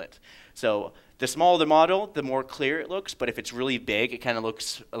you do it. So the smaller the model, the more clear it looks. But if it's really big, it kind of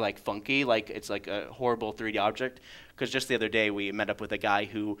looks like funky, like it's like a horrible 3D object. Because just the other day, we met up with a guy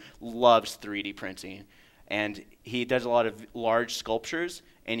who loves 3D printing. And he does a lot of large sculptures,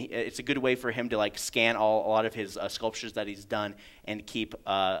 and it's a good way for him to like scan a lot of his sculptures that he's done and keep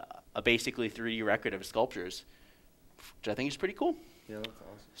a basically 3D record of his sculptures, which I think is pretty cool. Yeah, that's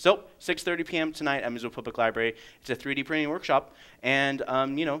awesome. So 6:30 p.m. tonight at Missoula Public Library. It's a 3D printing workshop, and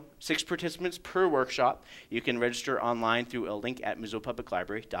 6 participants per workshop. You can register online through a link at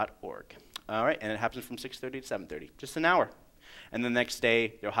MissoulaPublicLibrary.org. All right, and it happens from 6:30 to 7:30, just an hour. And the next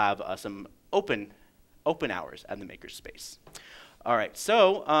day, you'll have some open hours at the Makerspace. All right,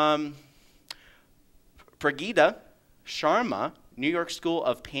 so Pragita Sharma, New York School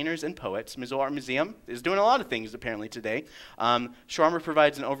of Painters and Poets, Missoula Art Museum, is doing a lot of things apparently today. Sharma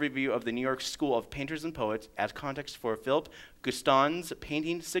provides an overview of the New York School of Painters and Poets as context for Philip Guston's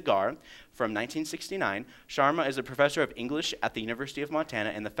painting Cigar from 1969. Sharma is a professor of English at the University of Montana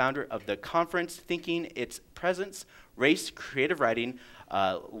and the founder of the conference Thinking Its Presence, Race, Creative Writing,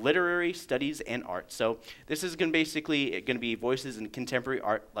 Literary Studies, and Art. So this is going to be Voices in Contemporary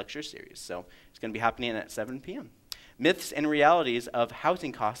Art lecture series. So it's going to be happening at 7 p.m. Myths and Realities of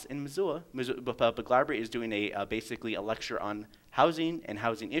Housing Costs in Missoula. Missoula Public Library is doing basically a lecture on housing and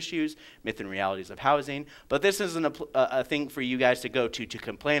housing issues, myths and realities of housing. But this isn't a thing for you guys to go to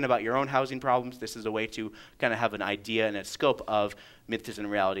complain about your own housing problems. This is a way to kind of have an idea and a scope of myths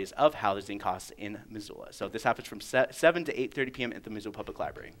and realities of housing costs in Missoula. So this happens from 7 to 8:30 p.m. at the Missoula Public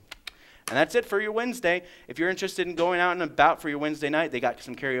Library. And that's it for your Wednesday. If you're interested in going out and about for your Wednesday night, they got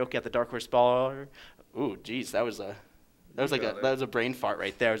some karaoke at the Dark Horse Bar. Ooh, geez, that was a brain fart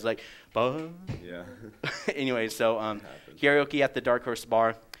right there. I was like, yeah. Anyway, so karaoke at the Dark Horse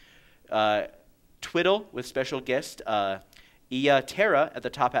Bar. Twiddle with special guest Ia Terra at the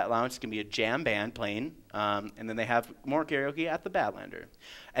Top Hat Lounge. It's going to be a jam band playing. And then they have more karaoke at the Badlander.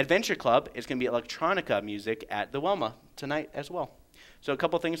 Adventure Club is going to be electronica music at the Wilma tonight as well. So a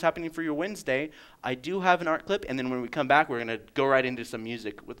couple things happening for your Wednesday. I do have an art clip, and then when we come back, we're going to go right into some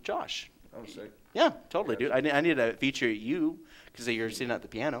music with Josh. Oh, sick. Yeah, totally, dude. I need to feature you because you're sitting at the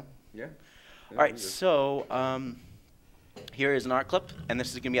piano. Yeah. All right, so here is an art clip, and this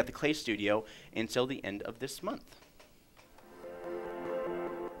is going to be at the Clay Studio until the end of this month.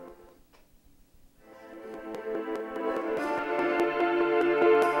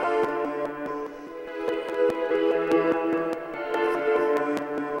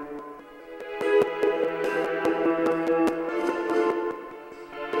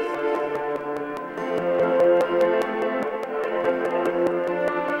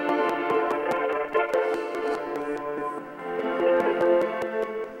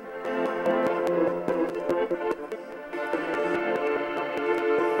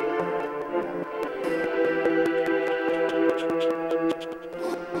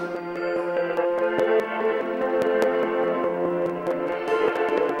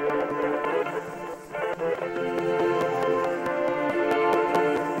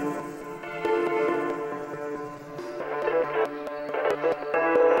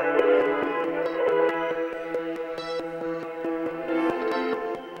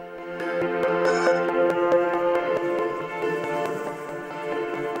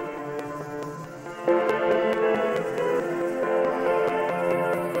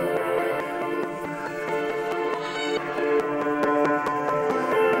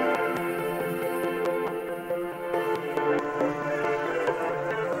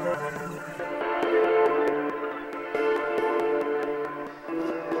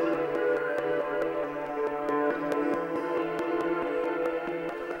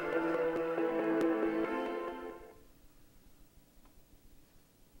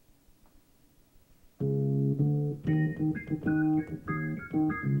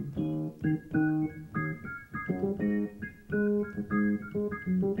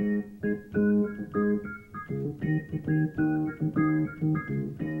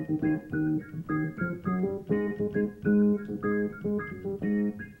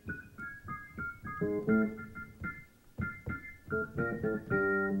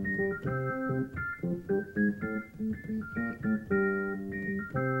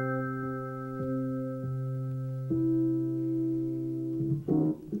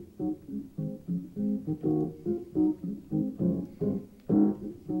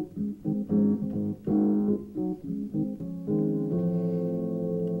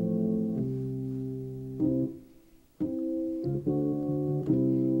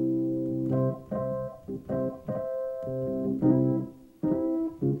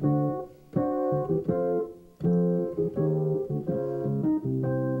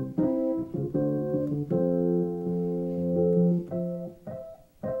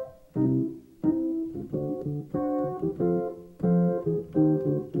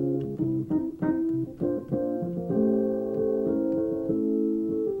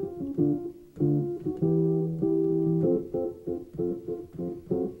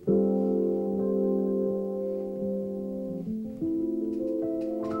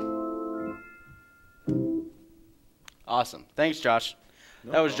 Awesome. Thanks, Josh.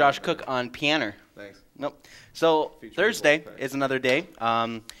 No that was Josh problem. Cook on piano. Thanks. Nope. So Featuring Thursday both is another day.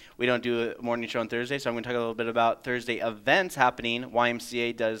 We don't do a morning show on Thursday, so I'm going to talk a little bit about Thursday events happening.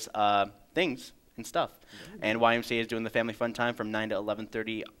 YMCA does things and stuff. And YMCA is doing the Family Fun Time from 9 to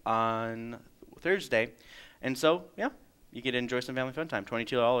 11:30 on Thursday. And so, yeah, you get to enjoy some Family Fun Time,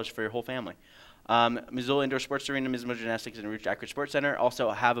 $22 for your whole family. Missoula Indoor Sports Arena, Missoula Gymnastics, and Rouge Akron Sports Center also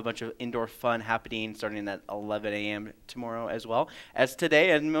have a bunch of indoor fun happening starting at 11 a.m. tomorrow as well as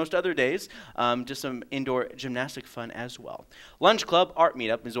today and most other days. Just some indoor gymnastic fun as well. Lunch Club, Art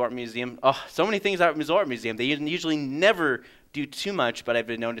Meetup, Missoula Art Museum. Oh, so many things out at Missoula Art Museum. They usually never do too much, but I've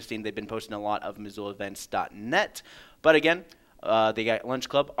been noticing they've been posting a lot of MissoulaEvents.net. But again, they got Lunch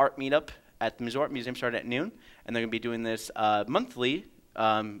Club, Art Meetup at the Missoula Art Museum starting at noon, and they're going to be doing this monthly.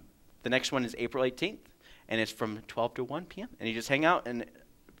 The next one is April 18th, and it's from 12 to 1 p.m. And you just hang out and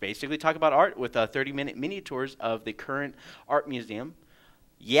basically talk about art with 30-minute mini tours of the current art museum.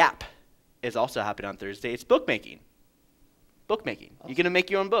 YAP is also happening on Thursday. It's bookmaking. Bookmaking. Awesome. You're going to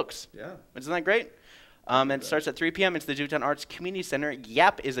make your own books. Yeah. Isn't that great? And it starts at 3 p.m. It's the Jewtown Arts Community Center.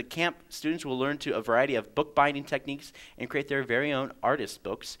 YAP is a camp. Students will learn a variety of bookbinding techniques and create their very own artist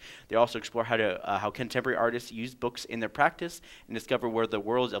books. They also explore how contemporary artists use books in their practice and discover where the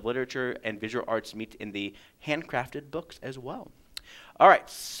worlds of literature and visual arts meet in the handcrafted books as well. All right,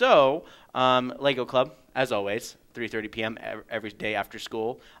 so Lego Club, as always, 3:30 p.m. every day after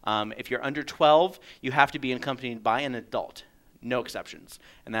school. If you're under 12, you have to be accompanied by an adult. No exceptions.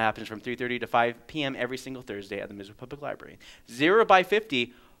 And that happens from 3:30 to 5 p.m. every single Thursday at the Missoula Public Library. 0 by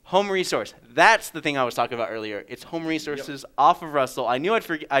 50, home resource. That's the thing I was talking about earlier. It's home resources off of Russell. I knew I'd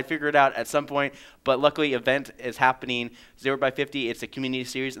figure it out at some point, but luckily event is happening. 0 by 50, it's a community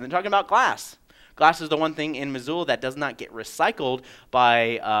series. And they're talking about glass. Glass is the one thing in Missoula that does not get recycled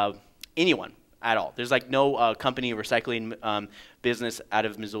by anyone at all. There's like no company recycling business out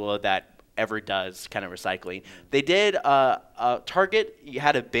of Missoula that ever does kind of recycling. They did Target. You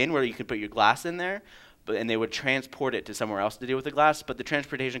had a bin where you could put your glass in there, and they would transport it to somewhere else to deal with the glass. But the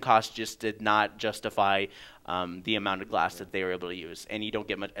transportation cost just did not justify the amount of glass that they were able to use. And you don't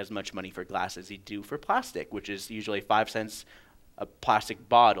get as much money for glass as you do for plastic, which is usually 5 cents a plastic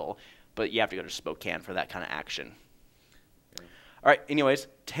bottle. But you have to go to Spokane for that kind of action. All right, anyways,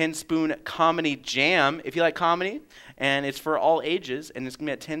 10 Spoon Comedy Jam, if you like comedy, and it's for all ages, and it's going to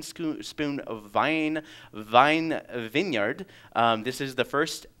be at 10 Spoon Vine Vineyard. This is the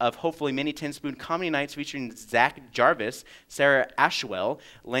first of hopefully many 10 Spoon comedy nights featuring Zach Jarvis, Sarah Ashwell,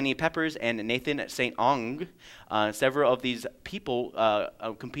 Lenny Peppers, and Nathan St. Ong. Several of these people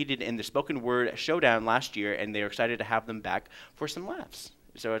competed in the spoken word showdown last year, and they're excited to have them back for some laughs.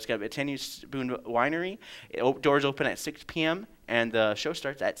 So it's got to be a 10 Spoon Winery. Doors open at 6 p.m., and the show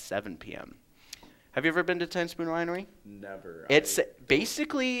starts at 7 p.m. Have you ever been to 10 Spoon Winery? Never. It's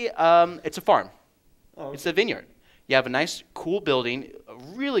basically, it's a farm. Oh, okay. It's a vineyard. You have a nice, cool building, a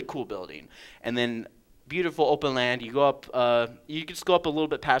really cool building, and then beautiful open land. You go up, you just go up a little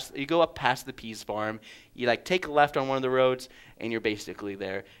bit past, you go up past the Peas Farm. You like take a left on one of the roads, and you're basically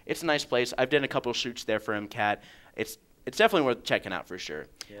there. It's a nice place. I've done a couple shoots there for MCAT. It's definitely worth checking out for sure.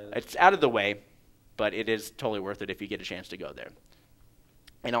 Yeah, it's out of the way, but it is totally worth it if you get a chance to go there.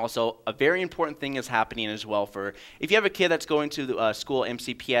 And also, a very important thing is happening as well for, if you have a kid that's going to the school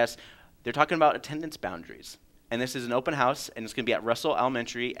MCPS, they're talking about attendance boundaries. And this is an open house, and it's going to be at Russell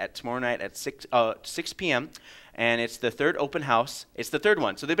Elementary at tomorrow night at 6 p.m. And it's the third open house. It's the third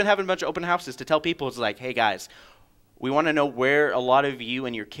one. So they've been having a bunch of open houses to tell people, it's like, hey guys, we want to know where a lot of you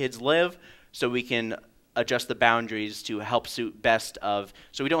and your kids live so we can adjust the boundaries to help suit best of,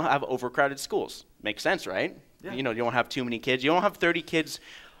 so we don't have overcrowded schools. Makes sense, right? You know, you don't have too many kids. You don't have 30 kids.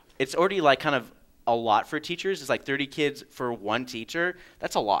 It's already like kind of a lot for teachers. It's like 30 kids for one teacher.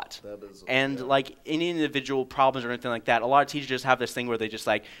 That's a lot. That is, and like any individual problems or anything like that, a lot of teachers just have this thing where they just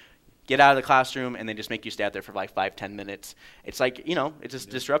like get out of the classroom and they just make you stay out there for like 5-10 minutes. It's like, you know, it's just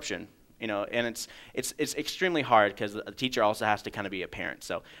disruption. You know, and it's extremely hard because the teacher also has to kind of be a parent.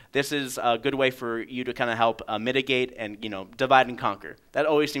 So this is a good way for you to kind of help mitigate and, you know, divide and conquer. That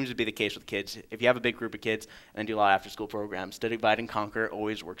always seems to be the case with kids. If you have a big group of kids and do a lot of after-school programs, to divide and conquer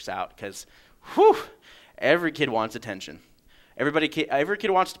always works out because, whew, every kid wants attention. Every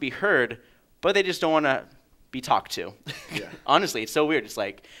kid wants to be heard, but they just don't want to be talked to. Yeah. Honestly, it's so weird. It's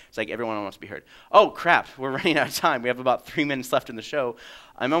like everyone wants to be heard. Oh crap, we're running out of time. We have about 3 minutes left in the show.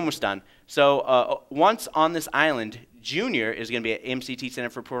 I'm almost done. So once on this island, Junior is going to be at MCT Center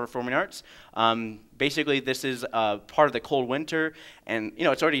for Performing Arts. Basically, this is part of the cold winter, and you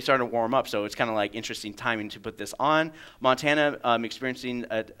know it's already starting to warm up, so it's kind of like interesting timing to put this on. Montana experiencing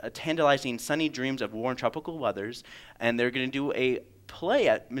a tantalizing sunny dreams of warm tropical weathers, and they're going to do a play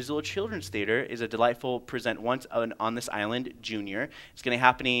at Missoula Children's Theater. Is a delightful present once on this island, Junior. It's going to be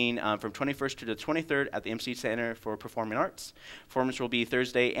happening from 21st to the 23rd at the MC Center for Performing Arts. Performance will be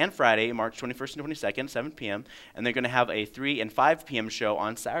Thursday and Friday, March 21st and 22nd, 7 p.m. And they're going to have a 3 and 5 p.m. show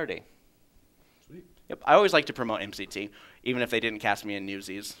on Saturday. Sweet. Yep. I always like to promote MCT, even if they didn't cast me in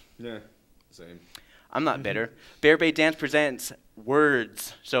Newsies. Yeah, same. I'm not bitter. Bear Bay Dance presents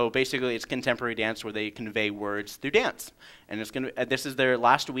Words. So basically, it's contemporary dance where they convey words through dance. And it's gonna. This is their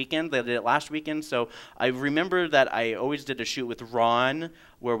last weekend. They did it last weekend. So I remember that I always did a shoot with Ron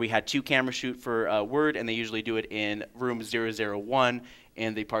where we had 2 camera shoot for Word, and they usually do it in room 001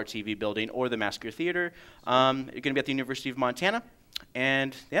 in the Part TV building or the Massacre Theater. You're going to be at the University of Montana.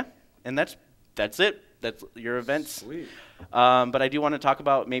 And yeah, and that's it. That's your events. Sweet. But I do want to talk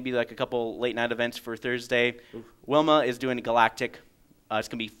about maybe like a couple late night events for Thursday. Oof. Wilma is doing Galactic. It's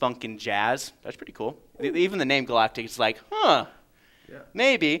going to be funk and jazz. That's pretty cool. Even the name Galactic is like, huh, yeah.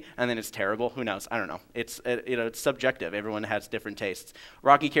 Maybe. And then it's terrible. Who knows? I don't know. It's you know, it's subjective. Everyone has different tastes.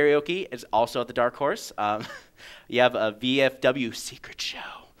 Rocky Karaoke is also at the Dark Horse. You have a VFW secret show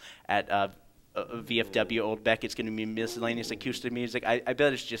at VFW Old Beck. It's going to be miscellaneous acoustic music. I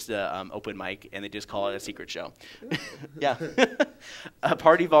bet it's just an open mic, and they just call it a secret show. Yeah.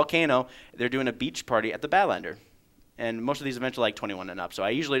 Party Volcano, they're doing a beach party at the Badlander. And most of these events are like 21 and up. So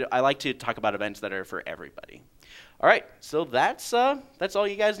I like to talk about events that are for everybody. All right, so that's all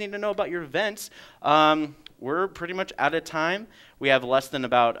you guys need to know about your events. We're pretty much out of time. We have less than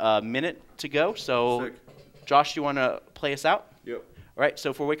about a minute to go. So, sick. Josh, you want to play us out? Yep. All right,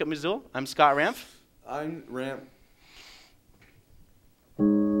 so for Wake Up Missoula, I'm Scott Ramp. I'm Ramp.